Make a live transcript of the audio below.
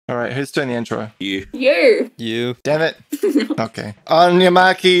All right, who's doing the intro? You. You. Damn it. Okay. On your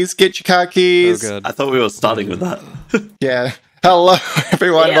markies, get your car keys. Oh, God. I thought we were starting with that. Yeah. Hello,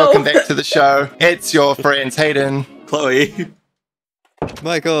 everyone. Welcome back to the show. It's your friends, Hayden. Chloe.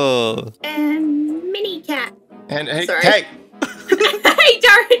 Michael. And Mini Cat. And hey, Sorry. Kate. Hey,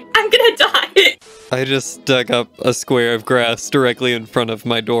 don't! I'm gonna die! I just dug up a square of grass directly in front of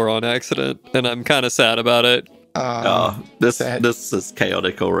my door on accident, and I'm kind of sad about it. Oh, this sad. is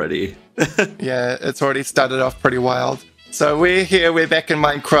chaotic already. Yeah, it's already started off pretty wild. So we're here, we're back in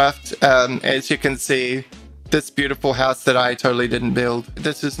Minecraft. As you can see, this beautiful house that I totally didn't build.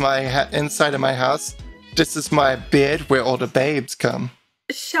 This is my inside of my house. This is my bed where all the babes come.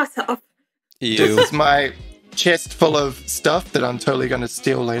 Shut up. This You. is my chest full of stuff that I'm totally going to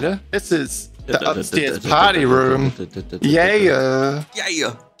steal later. This is the upstairs party room. Yeah. Yeah.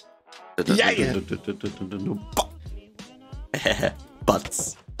 Yeah.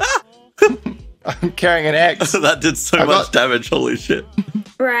 Butts. I'm carrying an axe. That did so I much got- damage, holy shit.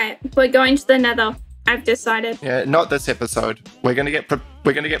 Right, we're going to the Nether. I've decided. Yeah, not this episode. We're gonna get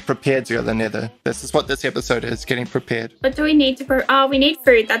prepared to go to the Nether. This is what this episode is: getting prepared. What do we need to we need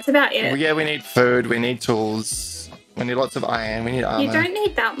food. That's about it. Well, yeah, we need food. We need tools. We need lots of iron. We need armor. You don't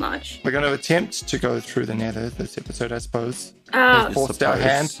need that much. We're going to attempt to go through the Nether this episode, I suppose. Oh, Forced our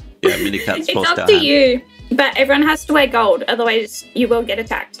hand. Yeah, Minicat's it's forced up our to hand. you. But everyone has to wear gold, otherwise you will get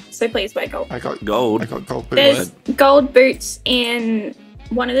attacked. So please wear gold. I got Gold. I got gold boots. There's gold boots in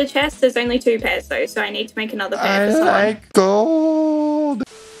one of the chests. There's only 2 pairs though, so I need to make another pair I for someone. like gold.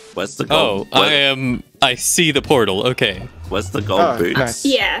 Where's the Oh, gold? I see the portal. Okay. Where's the gold Oh, boots? nice.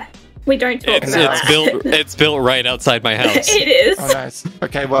 Yeah, we don't talk It's, about it's that. built. It's built right outside my house. It is. Oh, nice.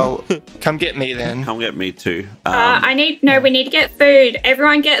 Okay, well, come get me then. Come get me too. We need to get food.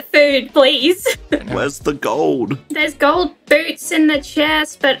 Everyone get food, please. Where's the gold? There's gold boots in the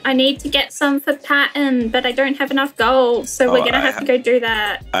chest, but I need to get some for Patton, but I don't have enough gold, so we're Oh, gonna have to go do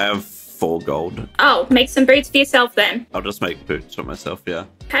that. I have 4 gold. Oh, make some boots for yourself then. I'll just make boots for myself, yeah.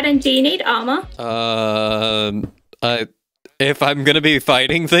 Patton, do you need armor? If I'm gonna be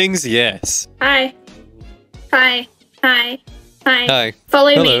fighting things, yes. Hi. Hi.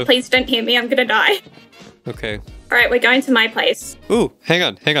 Follow Hello. me, please don't hear me, I'm gonna die. Okay. Alright, we're going to my place. Ooh, hang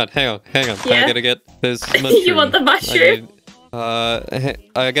on. Yeah? I gotta get this mushroom. You want the mushroom?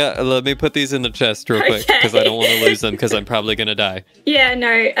 Let me put these in the chest real quick, because I don't want to lose them, because I'm probably gonna die. Yeah,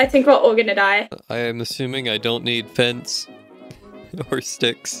 no, I think we're all gonna die. I am assuming I don't need fence or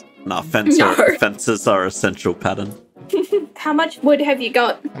sticks. Nah, No. fences are essential pattern. How much wood have you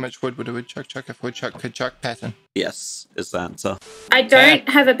got? How much wood would a woodchuck chuck if woodchuck could chuck pattern? Yes, is the answer. I don't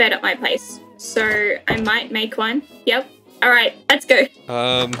have a bed at my place, so I might make one. Yep. Alright, let's go.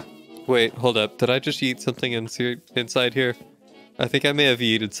 Wait, hold up. Did I just eat something inside here? I think I may have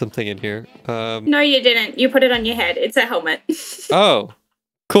eaten something in here. No, you didn't. You put it on your head. It's a helmet. Oh.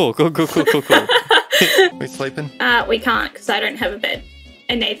 Cool. We sleeping? We can't, because I don't have a bed.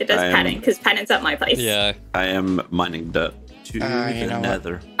 And neither does Patton, because Patton's at my place. Yeah. I am mining dirt to You the know what?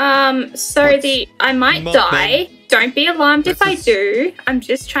 nether. So I might Muffin. die. Don't be alarmed if This I is- do. I'm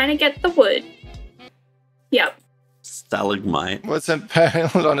just trying to get the wood. Yep. Stalagmite. What's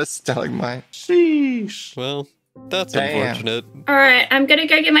impaled on a stalagmite? Sheesh. Well, that's Damn. unfortunate. Alright, I'm gonna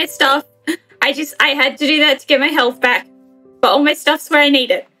go get my stuff. I had to do that to get my health back. But all my stuff's where I need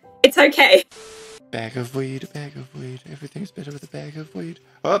it. It's okay. Bag of weed, everything's better with a bag of weed.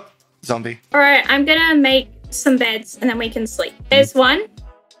 Oh, zombie. Alright, I'm gonna make some beds and then we can sleep. There's one.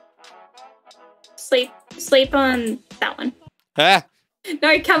 Sleep on that one. Ah!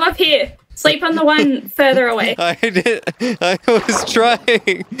 No, come up here. Sleep on the one further away. I was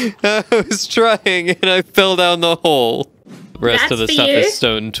trying, and I fell down the hole. The rest That's of the for stuff you, is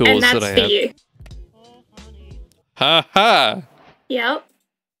stone tools And that that's I for have. you. Ha ha! Yep.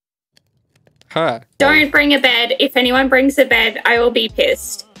 Ha! Don't bring a bed. If anyone brings a bed, I will be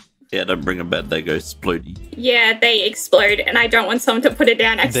pissed. Yeah, don't bring a bed, they go splodey. Yeah, they explode, and I don't want someone to put it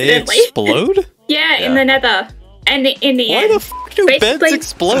down They accidentally. explode? Yeah, in Yeah. the Nether. And in the Why end. the f do beds Basically,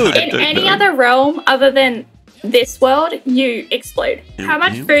 explode? In don't any know. other realm other than this world, you explode. How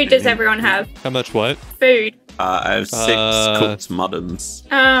much food does everyone have? How much what? Food. I have 6 cooked muddins.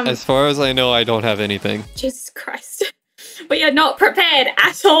 As far as I know, I don't have anything. Jesus Christ. We are not prepared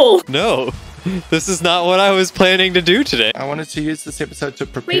at all. No! This is not what I was planning to do today. I wanted to use this episode to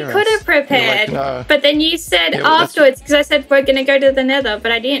prepare We could us. have prepared, You're like, no. but then you said Yeah, well, that's- afterwards, because I said we're going to go to the Nether,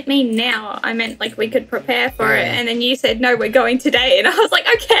 but I didn't mean now. I meant like we could prepare for it, Yeah. and then you said no, we're going today, and I was like,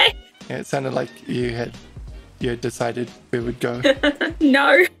 okay, Yeah, it sounded like you had decided we would go.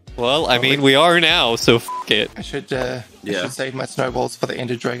 no. Well, I mean, we are now, so f it. I should Yeah. save my snowballs for the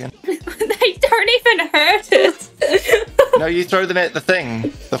Ender Dragon. They don't even hurt it. No, you throw them at the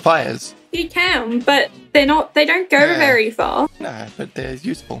thing, the fires. You can, but they don't go Yeah. very far. No, but they're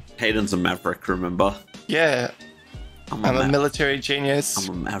useful. Hayden's a maverick, remember? Yeah, I'm a military genius.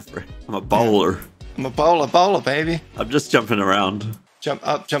 I'm a maverick. I'm a bowler. I'm a bowler, baby. I'm just jumping around. Jump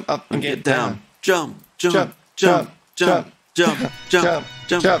up, and get down. Jump, jump, Jump, jump, jump, jump, jump,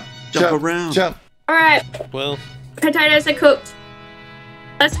 jump, jump around. Jump. All right, Well, potatoes are cooked.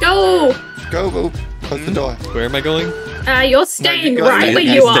 Let's go. Go, Boop. Close the door. where am I going? You're staying go- right you- where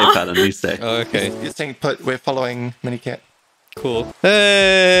you you stay, are. Pattern, you stay. Oh, okay. You're staying put. We're following Minicat. Cool.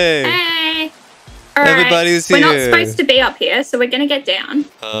 Hey! Hey. All right. Everybody's We're not here. supposed to be up here, so we're gonna get down.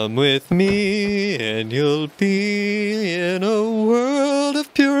 Come with me, and you'll be in a world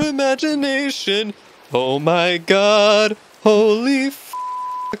of pure imagination. Oh my god, holy f***,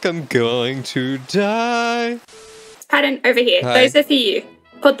 I'm going to die. Pattern over here. Hi. Those are for you.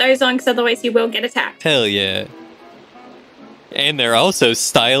 Put those on, because otherwise you will get attacked. Hell yeah. And they're also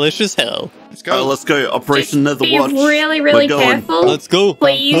stylish as hell. Let's go. Let's go. Operation Nether Be Watch. really, really We're going. careful. Let's go.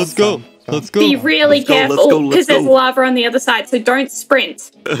 Please. Let's go. Let's go. Be really Let's go, let's go, careful, let's because there's go. lava on the other side, so don't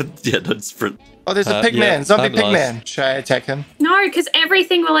sprint. Yeah, don't sprint. Oh, there's a Yeah, pigman. Zombie I'm lost. pigman. Should I attack him? No, because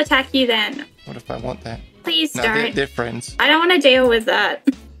everything will attack you then. What if I want that? Please No, don't. they're friends. I don't want to deal with that.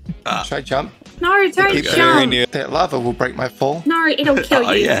 Should I jump? No, don't Very Very jump. near. That lava will break my fall. No, it'll kill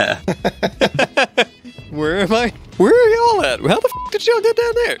Oh, you. yeah. Where am I? Where are y'all at? How the f did y'all get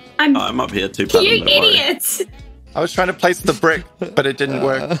down there? I'm up here too, Pattern. You don't worry. idiots! I was trying to place the brick, but it didn't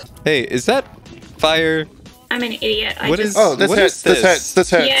work. Hey, is that fire? I'm an idiot. What I is- just... Oh, this What hurts. is This this? hurts. This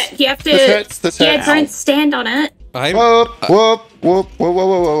hurts. Yeah, you have to... This hurts. This Yeah, hurts. don't stand on it. I. Whoop, whoop, whoop, whoa, whoa,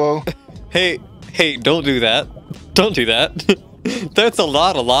 whoa, whoa. Hey, don't do that. Don't do that. That's a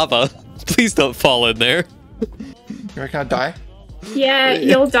lot of lava. Please don't fall in there. You reckon I'll die? Yeah,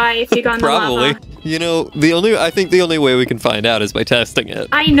 you'll die if you go in the Probably. lava. You know, I think the only way we can find out is by testing it.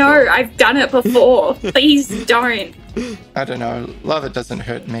 I know, I've done it before. Please don't. I don't know. Lava doesn't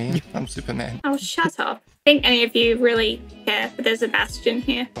hurt me. I'm Superman. Oh, shut up. I think any of you really care, but there's a bastion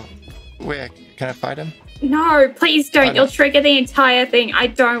here. Where? Can I fight him? No, please don't. I know. You'll trigger the entire thing. I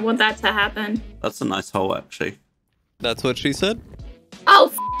don't want that to happen. That's a nice hole, actually. That's what she said?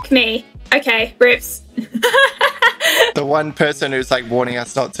 Oh, f me. Okay, rips. The one person who's like warning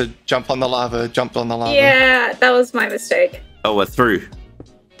us not to jump on the lava jumped on the lava. Yeah, that was my mistake. Oh, we're through.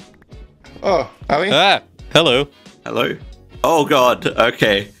 Oh, are we? Ah, hello. Hello. Oh, God.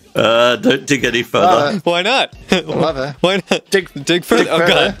 Okay. Don't dig any further. Why not? Lava. Why not? Dig further. dig Oh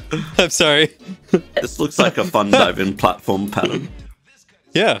god. I'm sorry. This looks like a fun diving platform, Pattern.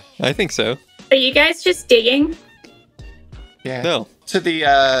 Yeah, I think so. Are you guys just digging? Yeah. No. To the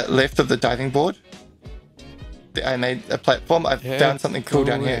left of the diving board. I made a platform. I've found something cool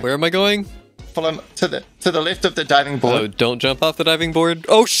down here. Where am I going? Follow to the left of the diving Oh, board. don't jump off the diving board.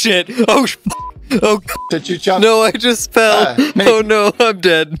 Oh shit. Oh, oh Did you jump? no, I just fell. me. Oh no, I'm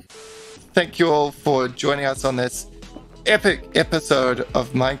dead. Thank you all for joining us on this epic episode of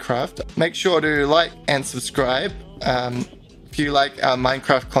Minecraft. Make sure to like and subscribe. If you like our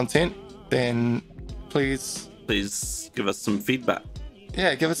Minecraft content, then please, Please give us some feedback.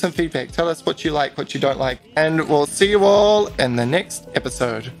 yeah, give us some feedback. Tell us what you like, what you don't like. And we'll see you all in the next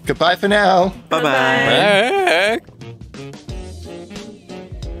episode. Goodbye for now. Bye-bye. Bye-bye. Back.